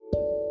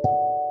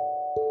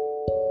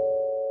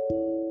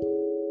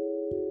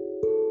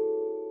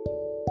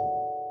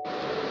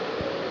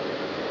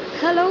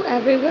Hello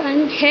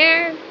everyone,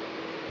 here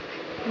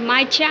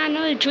my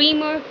channel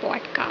Dreamer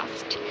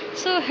Podcast.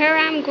 So here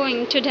I'm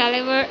going to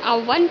deliver a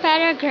one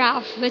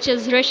paragraph which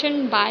is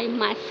written by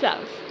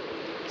myself.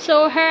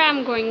 So here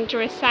I'm going to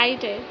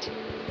recite it,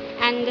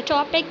 and the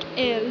topic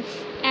is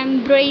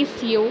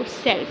embrace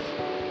yourself.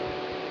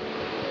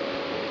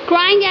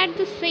 Crying at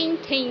the same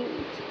things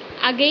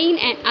again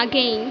and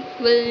again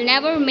will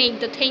never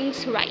make the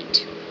things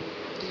right.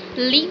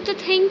 Leave the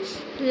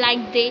things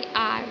like they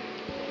are.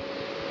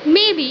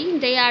 Maybe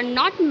they are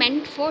not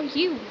meant for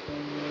you.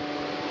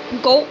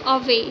 Go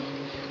away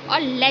or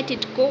let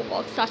it go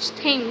of such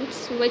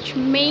things which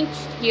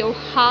makes your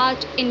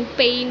heart in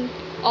pain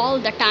all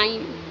the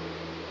time.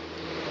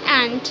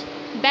 And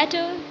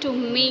better to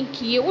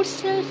make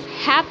yourself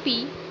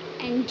happy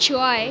and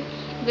joy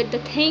with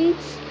the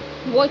things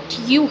what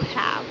you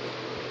have.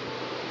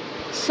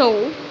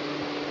 So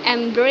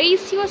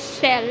embrace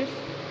yourself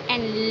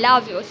and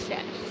love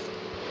yourself.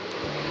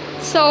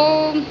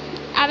 So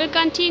I will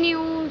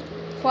continue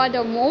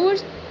further more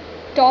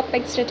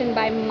topics written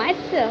by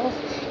myself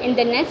in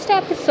the next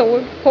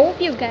episode. Hope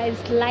you guys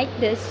like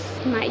this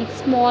my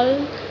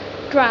small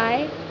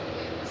try.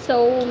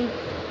 So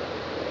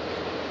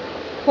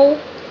hope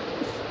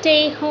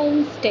stay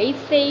home, stay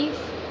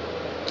safe,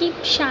 keep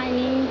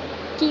shining,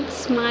 keep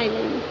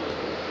smiling.